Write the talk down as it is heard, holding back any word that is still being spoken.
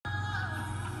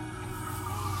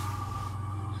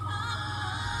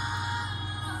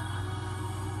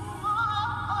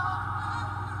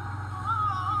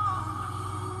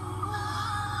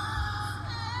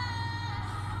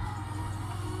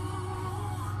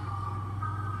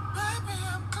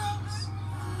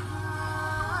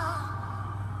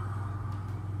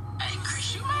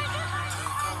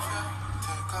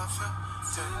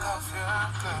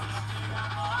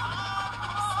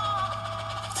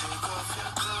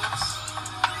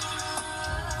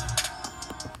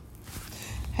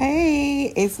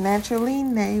Hey, it's Naturally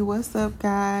Nay. What's up,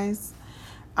 guys?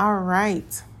 All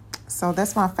right. So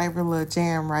that's my favorite little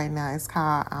jam right now. It's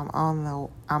called I'm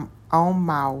on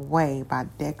My Way by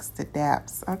Dexter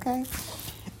Daps. Okay.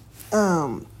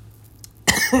 Um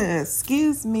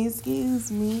excuse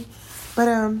me. But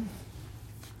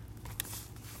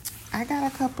I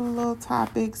got a couple of little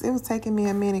topics. It was taking me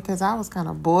a minute because I was kind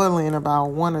of boiling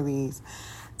about one of these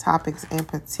topics in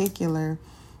particular.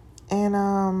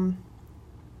 And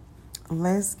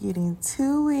let's get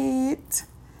into it.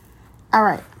 All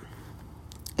right.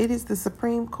 It is the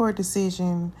Supreme Court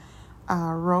decision,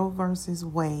 Roe versus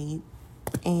Wade.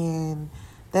 And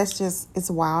it's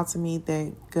wild to me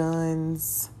that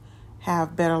guns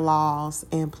have better laws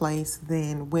in place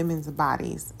than women's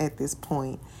bodies at this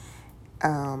point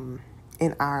in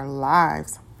our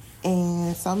lives.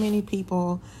 And so many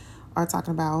people are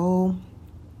talking about,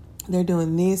 they're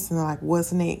doing this and they're like,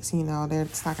 what's next? They're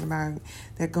talking about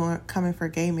coming for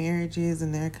gay marriages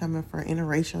and they're coming for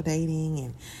interracial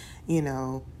dating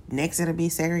and, next it'll be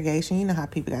segregation. You know how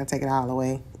people got to take it all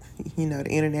away. The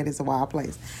internet is a wild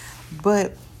place.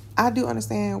 But I do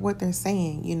understand what they're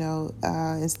saying.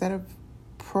 Instead of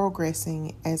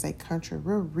progressing as a country,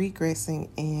 we're regressing,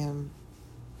 and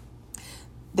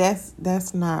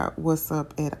that's not what's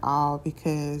up at all,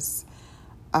 because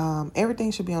everything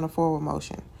should be on a forward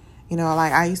motion.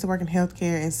 Like I used to work in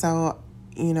healthcare, and so,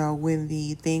 when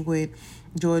the thing with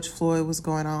George Floyd was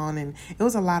going on, and it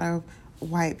was a lot of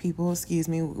white people,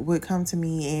 would come to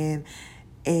me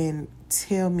and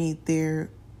tell me their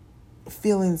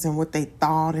feelings and what they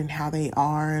thought and how they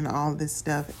are and all this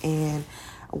stuff. And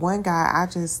one guy I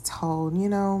just told,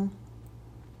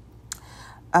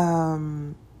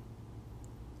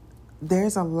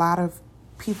 there's a lot of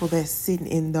people that's sitting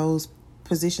in those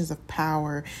positions of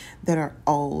power that are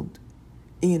old.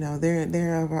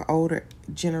 They're of an older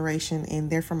generation, and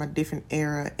they're from a different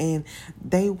era, and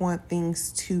they want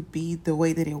things to be the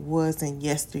way that it was in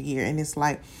yesteryear. And it's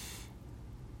like,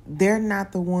 they're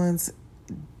not the ones,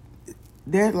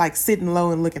 they're like sitting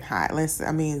low and looking high.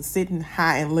 Sitting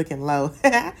high and looking low.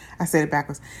 I said it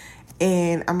backwards.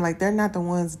 And I'm like, they're not the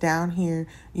ones down here,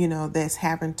 that's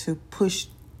having to push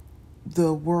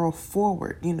the world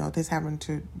forward, that's having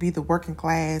to be the working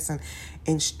class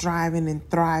and striving and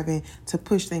thriving to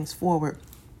push things forward.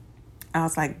 I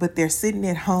was like, but they're sitting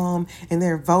at home and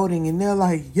they're voting and they're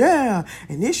like, yeah,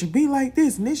 and it should be like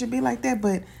this and it should be like that.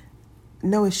 But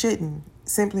no, it shouldn't,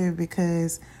 simply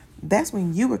because that's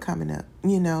when you were coming up,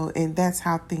 and that's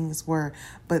how things were.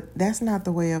 But that's not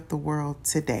the way of the world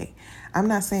today. I'm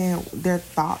not saying their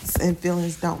thoughts and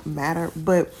feelings don't matter,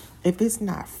 but if it's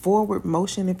not forward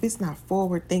motion, if it's not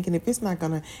forward thinking, if it's not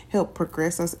going to help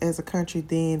progress us as a country,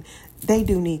 then they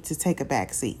do need to take a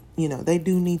back seat. They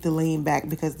do need to lean back,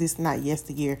 because this is not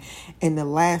yesteryear. And the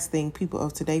last thing people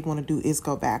of today want to do is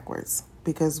go backwards,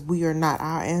 because we are not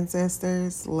our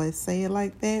ancestors. Let's say it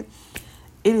like that.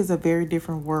 It is a very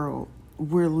different world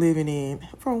we're living in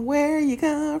from where you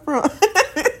come from.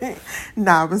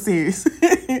 Nah, but seriously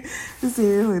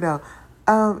though,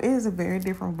 it is a very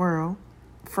different world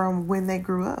from when they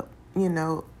grew up,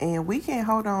 and we can't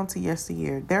hold on to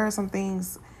yesteryear. There are some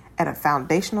things at a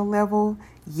foundational level,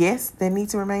 yes, that need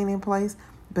to remain in place,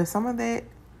 but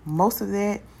most of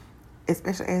that,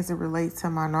 especially as it relates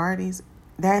to minorities,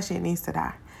 that shit needs to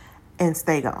die and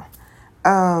stay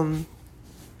gone.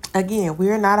 Again,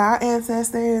 we're not our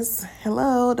ancestors.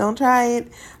 Hello, don't try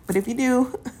it. But if you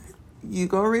do, you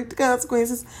gonna reap the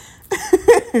consequences.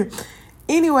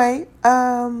 Anyway,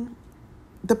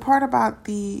 the part about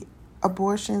the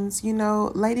abortions,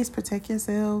 ladies, protect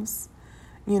yourselves.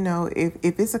 If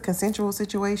it's a consensual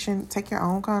situation, take your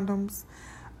own condoms.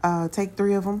 Take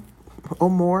 3 of them or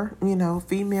more,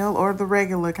 female or the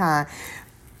regular kind.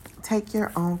 Take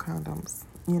your own condoms,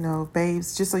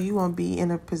 babes, just so you won't be in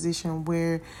a position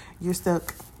where you're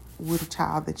stuck with a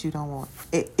child that you don't want.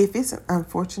 If it's an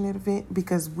unfortunate event,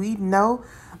 because we know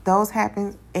those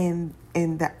happen, and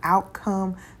the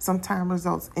outcome sometimes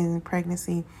results in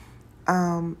pregnancy,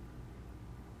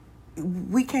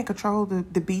 we can't control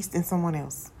the beast in someone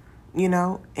else,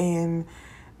 and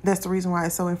that's the reason why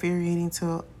it's so infuriating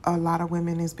to a lot of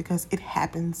women, is because it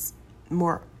happens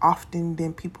more often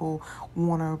than people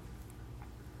want to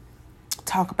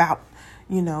talk about,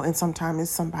 and sometimes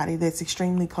it's somebody that's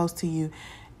extremely close to you,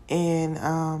 and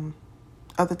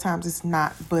other times it's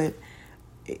not. But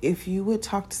if you would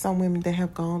talk to some women that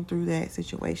have gone through that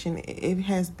situation, it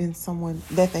has been someone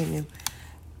that they knew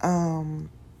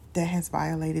that has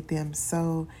violated them.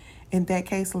 So in that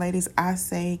case, ladies, I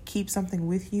say keep something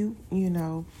with you,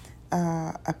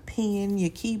 a pen, your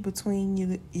key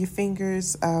between your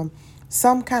fingers,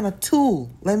 some kind of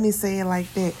tool. Let me say it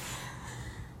like that.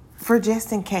 For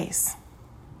just in case,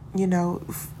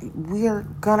 we're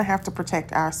gonna have to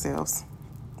protect ourselves.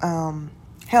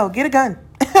 Hell, get a gun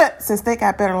since they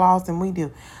got better laws than we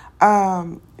do.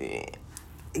 Get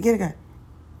a gun.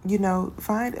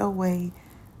 Find a way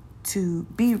to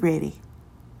be ready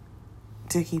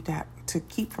to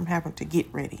keep from having to get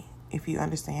ready, if you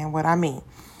understand what I mean.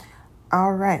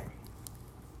 All right.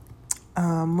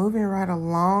 Moving right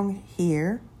along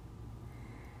here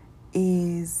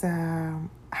is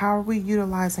how are we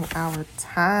utilizing our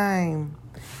time?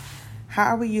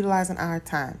 How are we utilizing our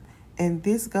time? And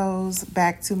this goes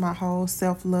back to my whole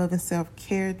self-love and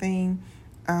self-care thing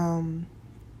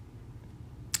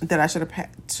that I should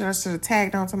have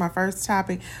tagged on to my first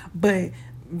topic, but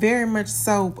very much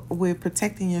so with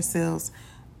protecting yourselves.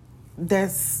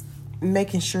 That's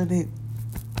making sure that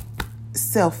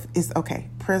self is okay.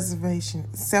 Self-preservation,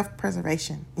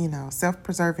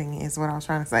 self-preserving is what I was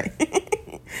trying to say.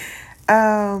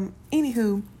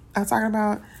 Anywho, I was talking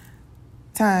about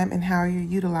time and how you're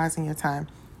utilizing your time.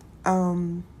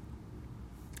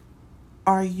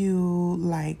 Are you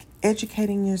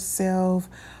educating yourself?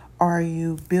 Are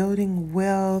you building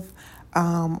wealth?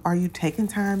 Are you taking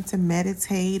time to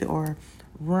meditate or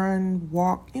run,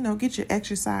 walk, get your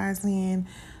exercise in?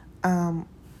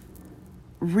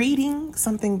 Reading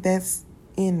something that's,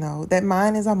 that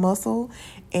mind is a muscle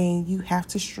and you have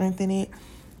to strengthen it.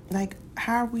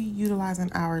 How are we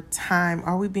utilizing our time?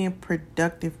 Are we being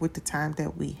productive with the time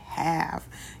that we have?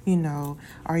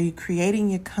 Are you creating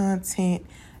your content,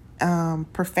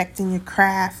 perfecting your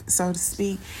craft, so to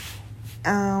speak?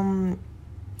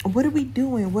 What are we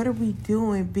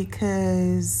doing?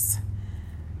 Because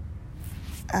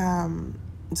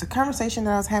it's a conversation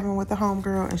that I was having with a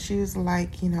homegirl, and she was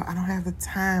like, I don't have the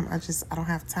time. I don't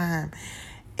have time.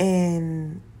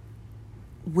 And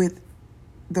with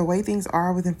the way things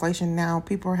are with inflation now,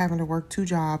 people are having to work 2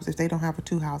 jobs if they don't have a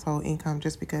 2 household income,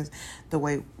 just because the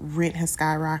way rent has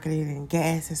skyrocketed and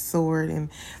gas has soared and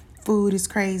food is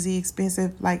crazy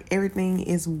expensive. Everything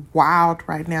is wild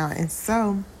right now. And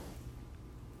so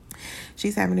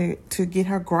she's having to get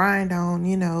her grind on,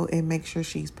 and make sure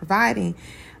she's providing.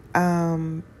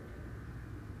 And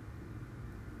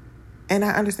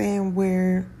I understand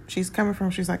where she's coming from.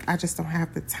 She's like, I just don't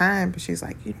have the time. But she's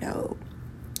like,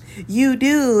 you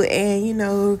do,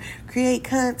 and create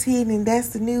content, and that's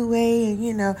the new way.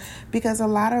 And because a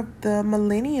lot of the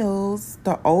millennials,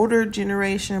 the older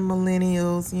generation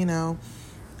millennials,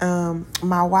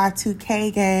 my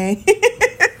Y2K gang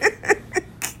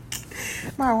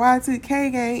my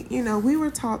Y2K gang, we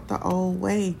were taught the old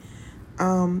way.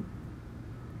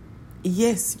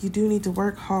 Yes, you do need to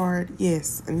work hard,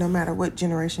 yes, no matter what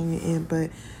generation you're in,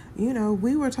 but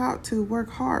we were taught to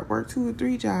work hard, work 2 or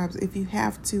 3 jobs if you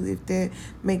have to, if that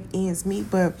make ends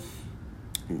meet. But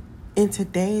in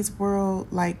today's world,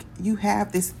 you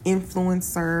have this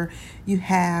influencer, you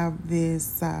have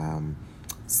this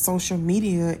social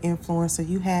media influencer,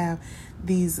 you have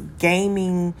these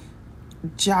gaming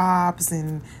jobs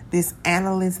and this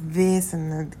analyst this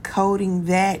and the coding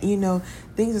that.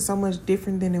 Things are so much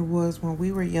different than it was when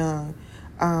we were young,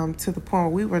 to the point where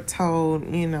we were told,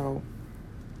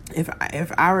 if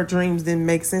our dreams didn't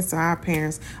make sense to our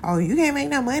parents, oh, you can't make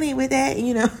no money with that,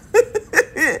 you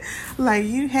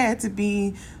had to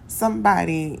be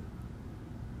somebody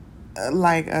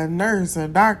like a nurse, a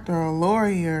doctor, a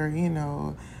lawyer,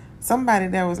 somebody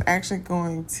that was actually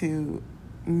going to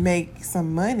make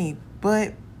some money.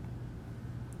 But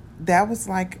that was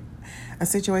a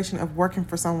situation of working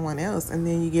for someone else. And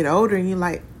then you get older and you're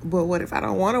like, but what if I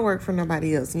don't want to work for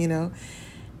nobody else, And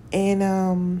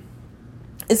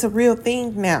it's a real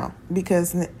thing now,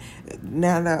 because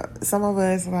now some of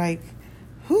us I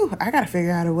got to figure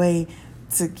out a way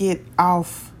to get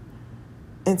off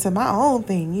into my own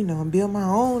thing, and build my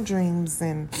own dreams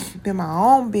and build my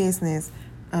own business.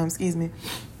 Excuse me.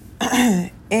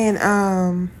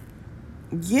 And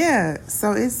yeah,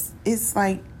 so it's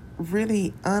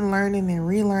really unlearning and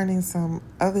relearning some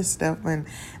other stuff. And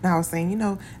I was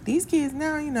saying, these kids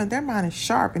now, their mind is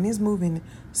sharp and it's moving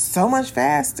so much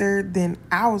faster than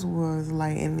ours was.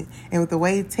 And with the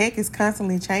way tech is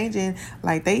constantly changing,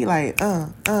 they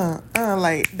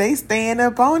they stand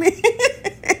up on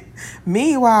it.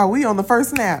 Meanwhile, we on the first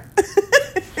snap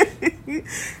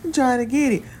trying to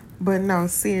get it. But no,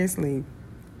 seriously,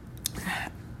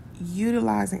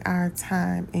 utilizing our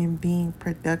time and being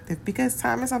productive, because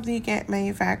time is something you can't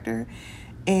manufacture,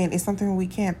 and it's something we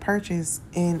can't purchase,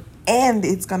 and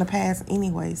it's going to pass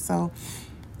anyway. So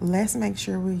Let's make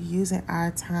sure we're using our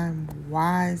time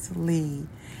wisely.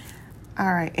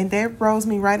 All right. And that rolls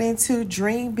me right into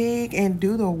dream big and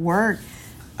do the work.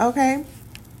 Okay.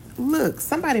 Look,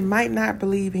 somebody might not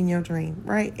believe in your dream,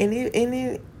 right? And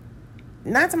it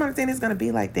not somebody saying it's going to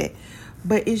be like that,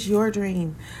 but it's your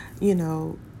dream.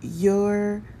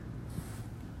 Your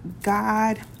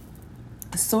God,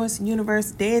 source,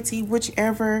 universe, deity,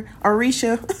 whichever,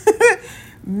 Orisha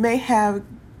may have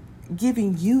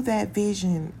given you that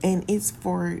vision, and it's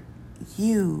for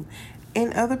you.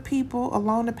 And other people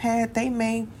along the path, they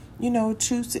may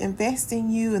choose to invest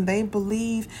in you and they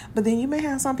believe, but then you may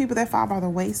have some people that fall by the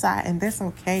wayside, and that's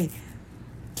okay.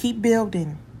 Keep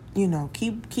building,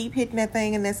 keep hitting that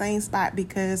thing in that same spot,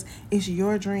 because it's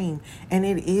your dream, and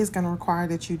it is going to require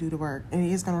that you do the work, and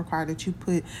it is going to require that you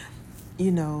put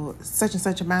such and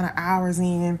such amount of hours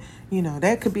in.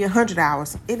 That could be 100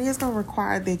 hours. It is going to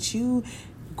require that you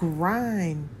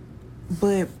grind.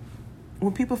 But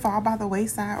when people fall by the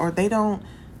wayside, or they don't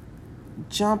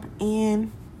jump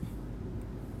in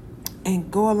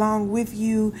and go along with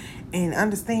you and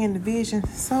understand the vision,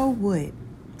 so what?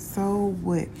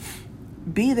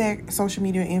 Be that social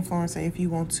media influencer if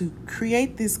you want to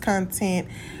create this content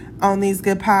on these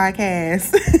good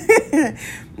podcasts.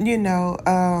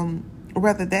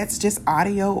 Whether that's just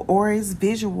audio or it's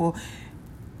visual.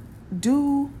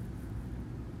 Do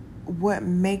what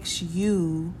makes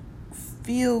you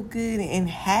feel good and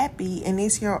happy, and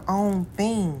it's your own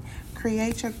thing.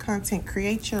 Create your content,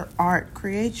 create your art,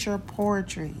 create your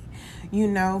poetry,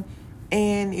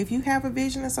 And if you have a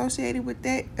vision associated with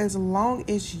that, as long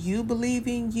as you believe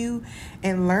in you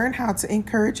and learn how to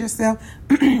encourage yourself,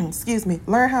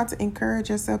 learn how to encourage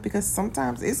yourself, because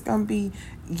sometimes it's going to be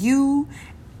you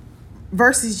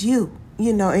versus you,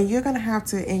 and you're going to have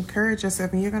to encourage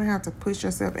yourself, and you're going to have to push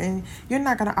yourself, and you're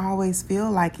not going to always feel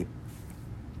like it.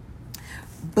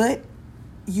 But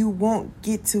you won't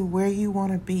get to where you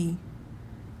want to be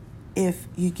if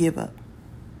you give up.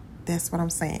 That's what I'm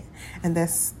saying. And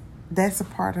that's a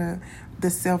part of the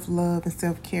self-love and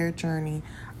self-care journey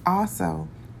also,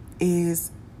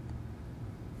 is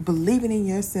believing in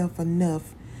yourself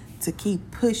enough to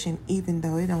keep pushing, even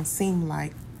though it don't seem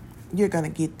like you're going to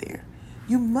get there.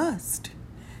 You must.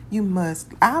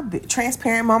 I'll be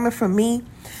transparent moment for me.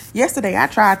 Yesterday, I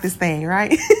tried this thing,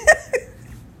 right?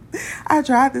 I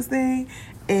tried this thing,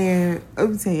 and let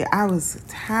me tell you, I was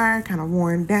tired, kind of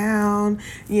worn down,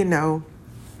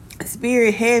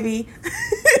 spirit heavy.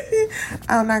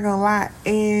 I'm not gonna lie.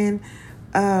 And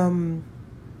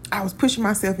I was pushing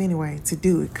myself anyway to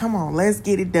do it. Come on, let's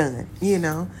get it done,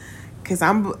 because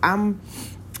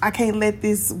I can't let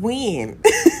this win.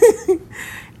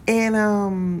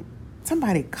 And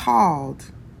somebody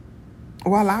called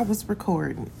while I was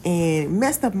recording and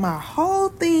messed up my whole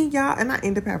thing, y'all. And I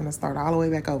ended up having to start all the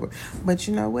way back over. But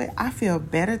you know what? I feel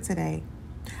better today.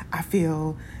 I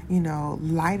feel,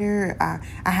 lighter.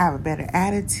 I have a better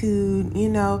attitude,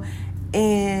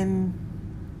 and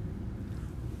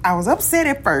I was upset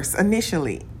at first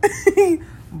initially,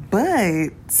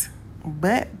 but,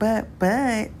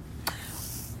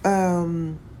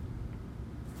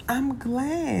 I'm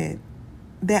glad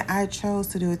that I chose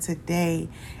to do it today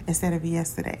instead of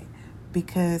yesterday,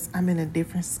 because I'm in a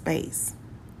different space,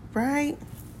 right?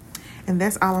 And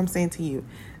that's all I'm saying to you,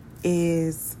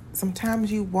 is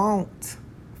sometimes you won't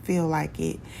feel like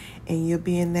it, and you'll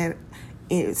be in that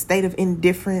state of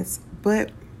indifference, but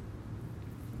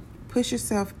push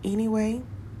yourself anyway,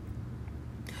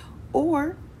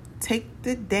 or take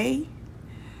the day,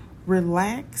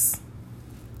 relax,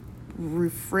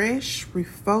 refresh,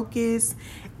 refocus,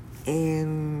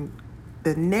 and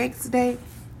the next day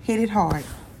hit it hard,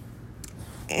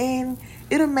 and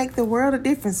it'll make the world a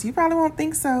difference. You probably won't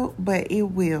think so, but it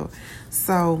will.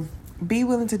 So be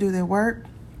willing to do the work.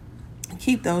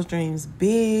 Keep those dreams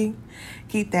big.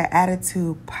 Keep that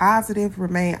attitude positive.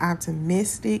 Remain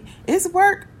optimistic. It's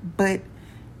work, but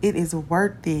it is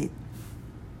worth it.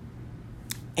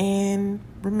 And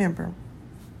remember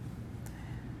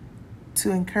to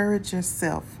encourage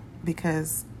yourself,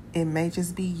 because it may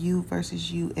just be you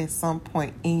versus you at some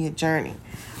point in your journey.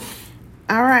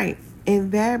 All right.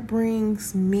 And that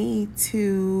brings me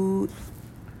to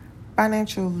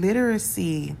financial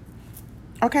literacy.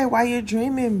 Okay, while you're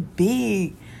dreaming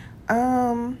big,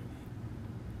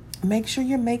 make sure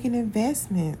you're making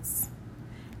investments.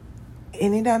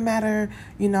 And it doesn't matter,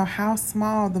 how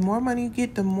small. The more money you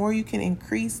get, the more you can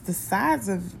increase the size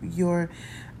of your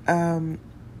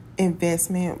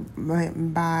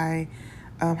investment by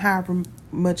however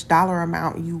much dollar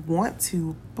amount you want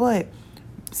to. But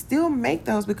still make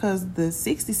those, because the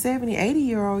 60, 70,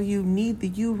 80-year-old you need the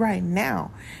you right now,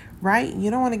 right?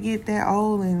 You don't want to get that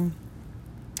old and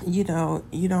you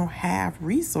don't have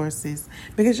resources,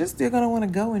 because you're still going to want to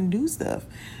go and do stuff.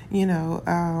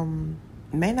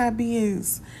 May not be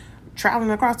as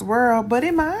traveling across the world, but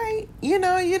it might. You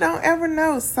don't ever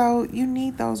know. So you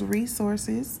need those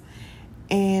resources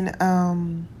and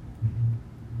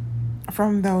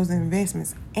from those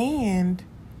investments. And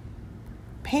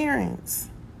parents,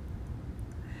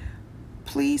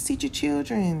 please teach your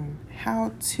children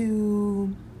how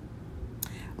to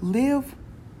live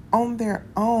on their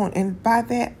own. And by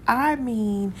that, I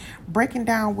mean breaking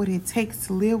down what it takes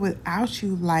to live without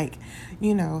you. Like,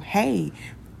 hey,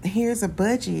 here's a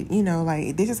budget,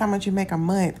 like this is how much you make a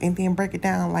month. And then break it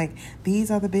down like these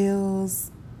are the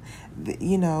bills.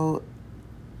 You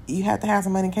have to have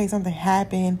some money in case something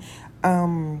happened.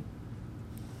 You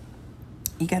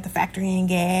got to factor in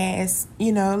gas,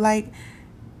 like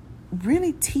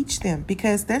really teach them.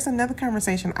 Because there's another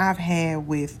conversation I've had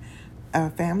with a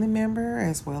family member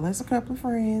as well as a couple of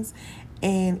friends,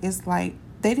 and it's like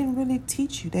they didn't really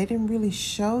teach you. They didn't really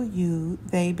show you,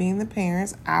 they being the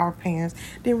parents, our parents,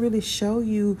 didn't really show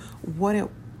you what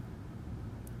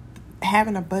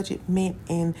having a budget meant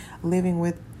and living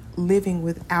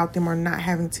without them, or not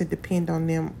having to depend on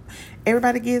them.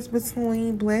 Everybody gets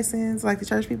between blessings, like the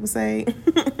church people say.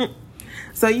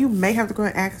 So you may have to go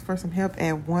and ask for some help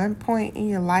at one point in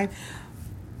your life,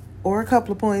 or a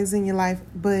couple of points in your life.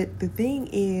 But the thing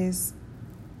is,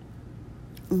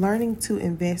 learning to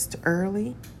invest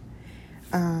early,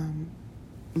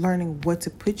 learning what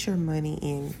to put your money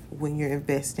in when you're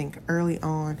investing early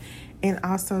on, and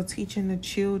also teaching the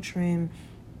children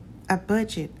a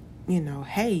budget.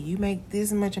 Hey, you make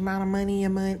this much amount of money a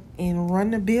month and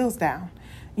run the bills down.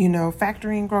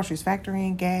 Factor in groceries, factor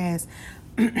in gas,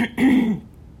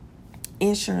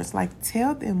 insurance. Like,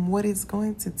 tell them what it's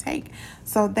going to take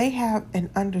so they have an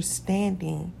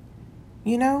understanding,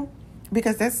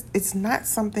 because it's not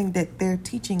something that they're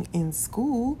teaching in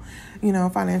school.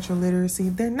 Financial literacy,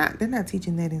 they're not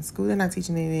teaching that in school. They're not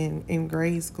teaching it in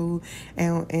grade school,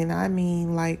 and I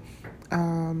mean like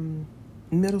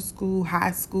middle school,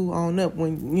 high school on up,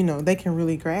 when they can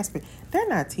really grasp it. They're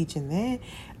not teaching that.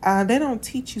 They don't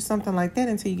teach you something like that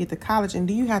until you get to college, and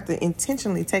do you have to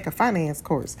intentionally take a finance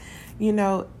course,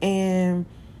 and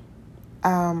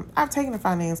I've taken a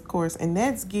finance course, and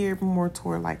that's geared more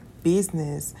toward like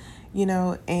business,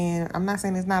 and I'm not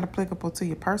saying it's not applicable to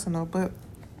your personal, but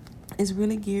it's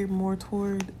really geared more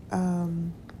toward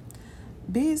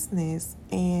business.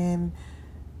 And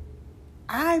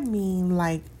I mean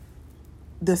like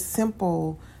the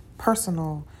simple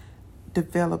personal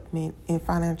development in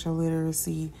financial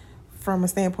literacy from a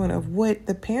standpoint of what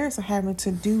the parents are having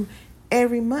to do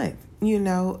every month.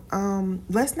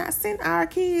 Let's not send our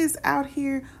kids out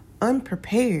here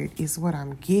unprepared is what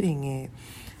I'm getting at.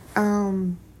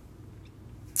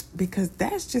 Because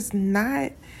that's just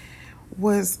not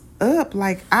what's up.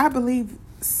 Like, I believe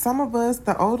some of us,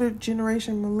 the older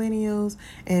generation, millennials,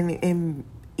 and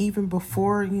even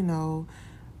before,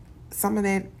 some of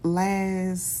that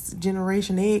last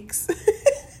generation X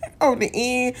on the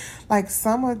end, like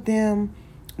some of them,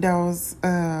 those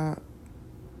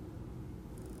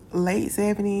late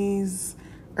 70s,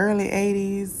 early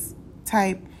 80s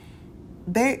type,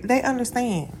 they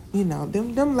understand,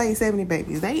 them late 70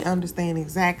 babies, they understand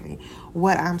exactly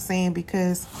what I'm saying,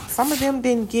 because some of them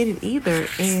didn't get it either,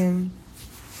 and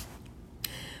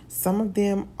some of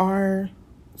them are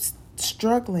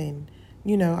struggling.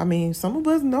 Some of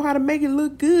us know how to make it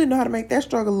look good, know how to make that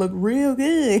struggle look real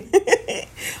good.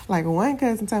 Like one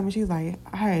cousin told me, she's like,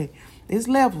 hey, it's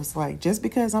levels. Like, just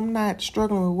because I'm not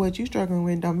struggling with what you're struggling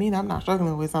with don't mean I'm not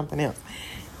struggling with something else.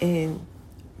 And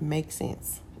makes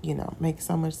sense, makes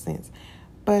so much sense.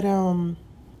 But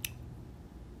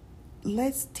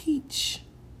let's teach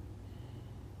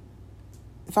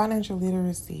financial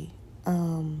literacy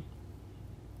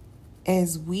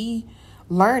as we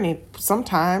learn it.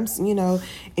 Sometimes,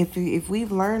 if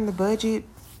we've learned the budget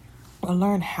or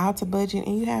learned how to budget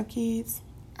and you have kids,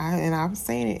 I'm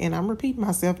saying it and I'm repeating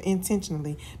myself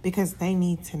intentionally because they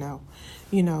need to know,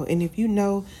 and if you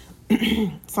know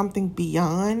something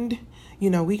beyond,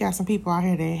 we got some people out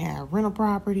here that have rental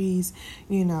properties,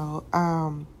 that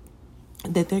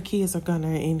their kids are going to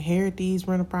inherit these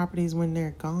rental properties when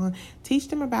they're gone. Teach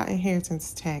them about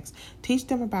inheritance tax. Teach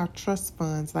them about trust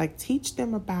funds. Like, teach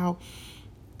them about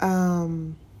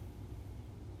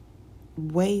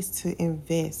ways to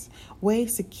invest,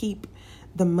 ways to keep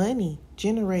the money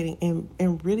generating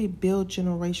and really build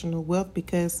generational wealth,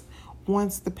 because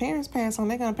once the parents pass on,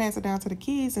 they're going to pass it down to the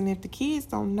kids, and if the kids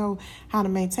don't know how to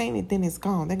maintain it, then it's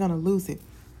gone. They're going to lose it.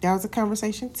 That was a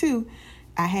conversation too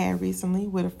I had recently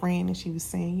with a friend, and she was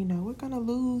saying, we're going to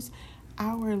lose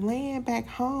our land back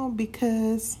home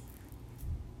because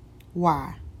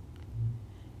why?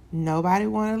 Nobody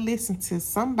want to listen to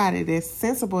somebody that's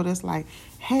sensible, that's like,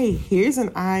 hey, here's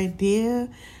an idea.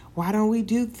 Why don't we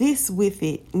do this with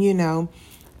it? And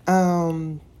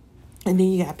then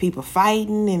you got people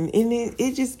fighting, and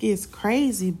it just gets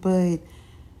crazy. But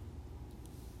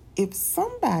if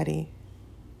somebody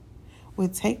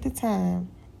would take the time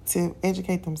to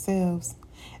educate themselves,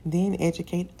 then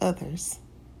educate others,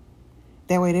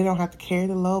 that way they don't have to carry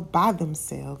the load by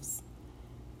themselves,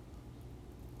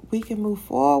 we can move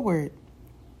forward.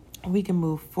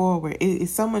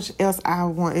 It's so much else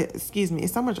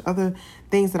it's so much other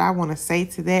things that I want to say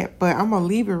to that, but I'm going to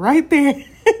leave it right there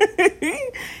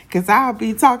because I'll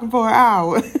be talking for an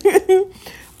hour.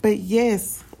 But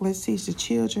yes, let's teach the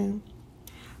children.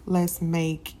 Let's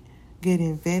make good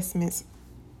investments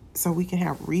so we can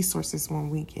have resources when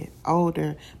we get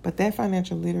older. But that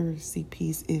financial literacy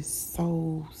piece is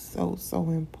so, so, so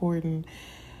important.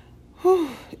 Whew,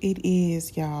 it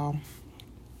is, y'all.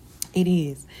 It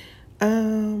is.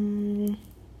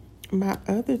 My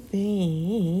other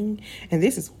thing, and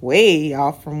this is way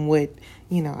off from what,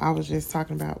 I was just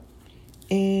talking about,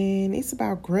 and it's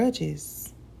about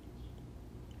grudges.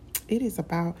 It is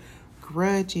about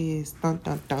grudges. Dun,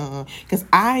 dun, dun. Because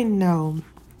I know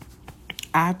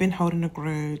I've been holding a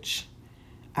grudge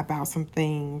about some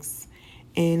things,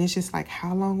 and it's just like,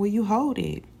 how long will you hold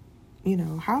it?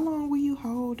 How long will you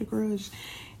hold the grudge?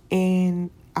 And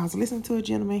I was listening to a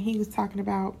gentleman. He was talking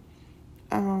about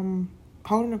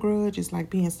holding a grudge is like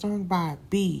being stung by a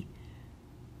bee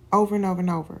over and over and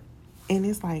over. And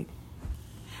it's like,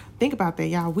 think about that,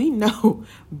 y'all. We know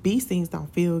bee stings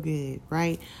don't feel good,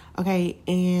 right? Okay,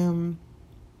 and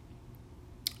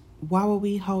why would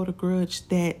we hold a grudge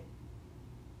that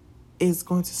is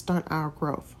going to stunt our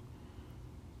growth?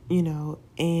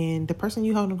 And the person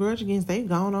you hold a grudge against, they've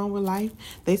gone on with life.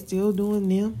 They still doing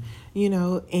them,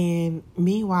 and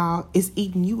meanwhile, it's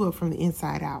eating you up from the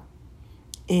inside out.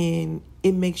 And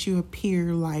it makes you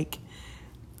appear like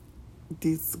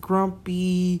this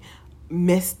grumpy,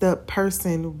 messed up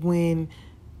person when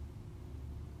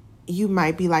you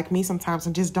might be like me sometimes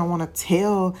and just don't want to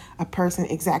tell a person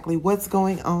exactly what's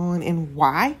going on and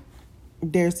why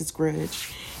there's this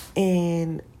grudge.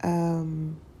 And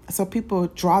so people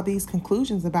draw these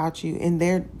conclusions about you, and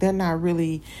they're not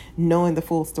really knowing the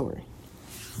full story.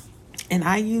 And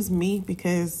I use me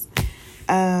because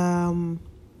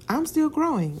I'm still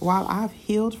growing. While I've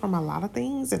healed from a lot of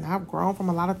things and I've grown from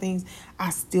a lot of things,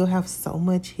 I still have so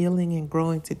much healing and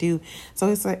growing to do. So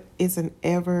it's an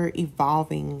ever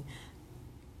evolving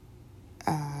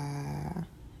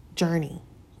journey,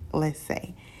 let's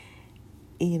say.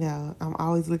 I'm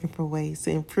always looking for ways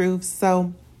to improve.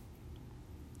 So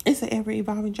it's an ever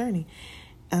evolving journey,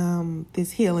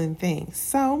 this healing thing.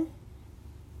 So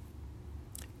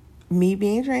me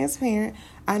being transparent,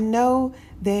 I know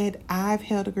that I've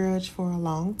held a grudge for a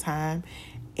long time,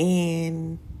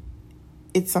 and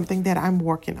it's something that I'm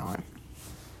working on.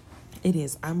 It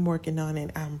is. I'm working on it.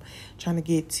 I'm trying to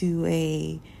get to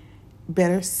a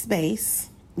better space,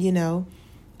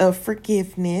 of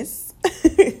forgiveness.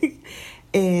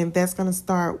 And that's going to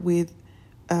start with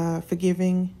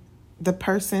forgiving the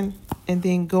person and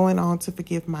then going on to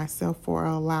forgive myself for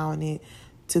allowing it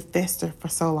to fester for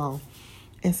so long.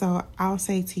 And so I'll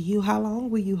say to you, how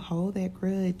long will you hold that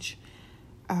grudge?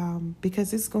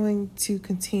 Because it's going to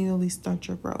continually stunt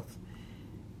your growth.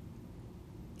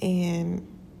 And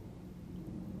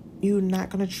you're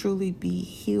not going to truly be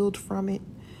healed from it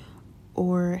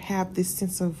or have this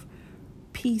sense of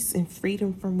peace and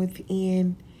freedom from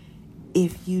within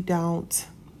if you don't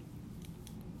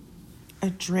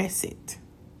address it.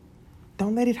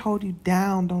 Don't let it hold you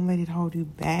down. Don't let it hold you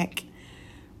back,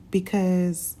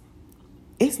 because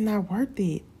it's not worth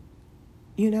it.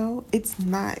 It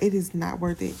is not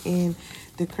worth it. And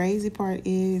the crazy part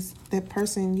is that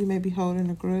person you may be holding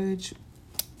a grudge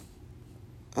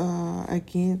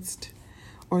against,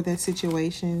 or that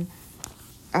situation,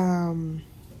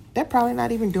 they're probably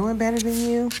not even doing better than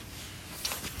you.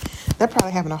 They're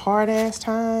probably having a hard ass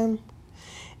time.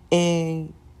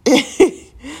 And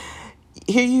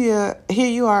here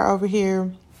you are over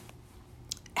here,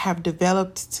 have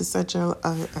developed to such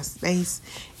a space,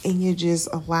 and you're just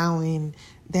allowing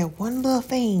that one little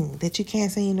thing that you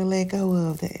can't seem to let go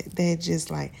of, that just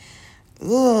like,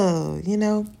 ugh,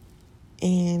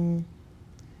 and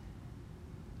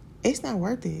it's not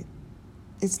worth it.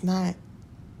 It's not.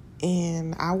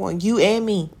 And I want you and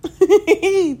me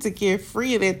to get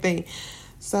free of that thing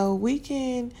so we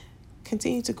can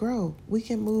continue to grow. We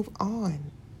can move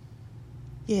on.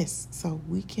 Yes, so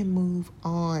we can move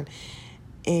on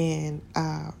and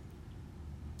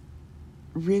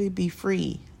really be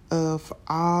free of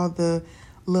all the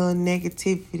little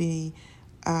negativity,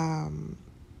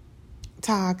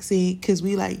 toxic, because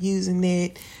we like using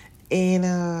that,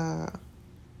 and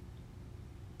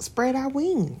spread our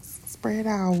wings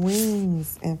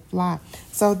and fly.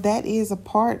 So that is a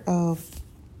part of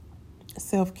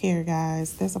self-care,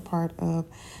 guys. That's a part of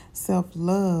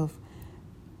self-love.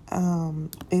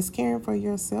 Is caring for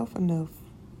yourself enough.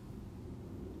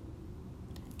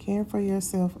 Caring for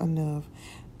yourself enough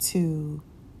to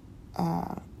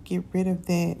get rid of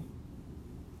that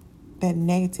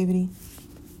negativity,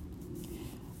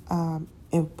 and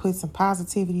put some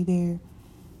positivity there,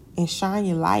 and shine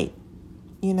your light,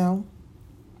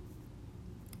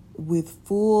 with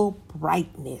full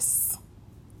brightness,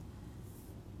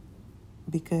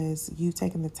 because you've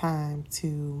taken the time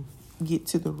to get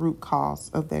to the root cause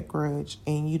of that grudge,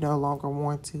 and you no longer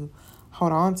want to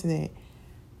hold on to that.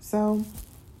 So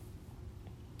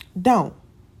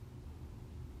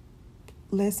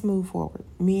let's move forward.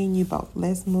 Me and you both.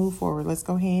 Let's move forward. Let's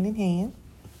go hand in hand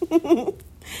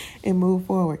and move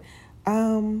forward.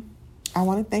 I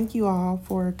want to thank you all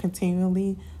for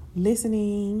continually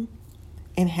listening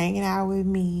and hanging out with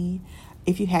me.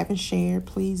 If you haven't shared,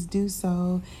 please do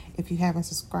so. If you haven't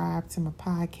subscribed to my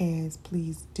podcast,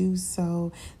 please do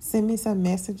so. Send me some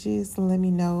messages to let me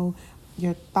know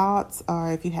your thoughts,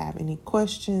 or if you have any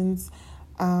questions,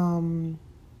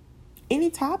 any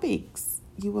topics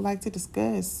you would like to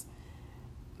discuss,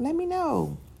 let me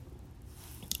know.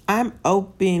 I'm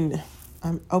open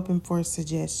for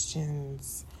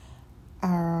suggestions.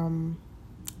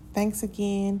 Thanks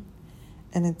again,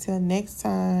 and until next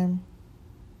time,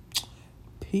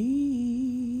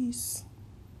 peace.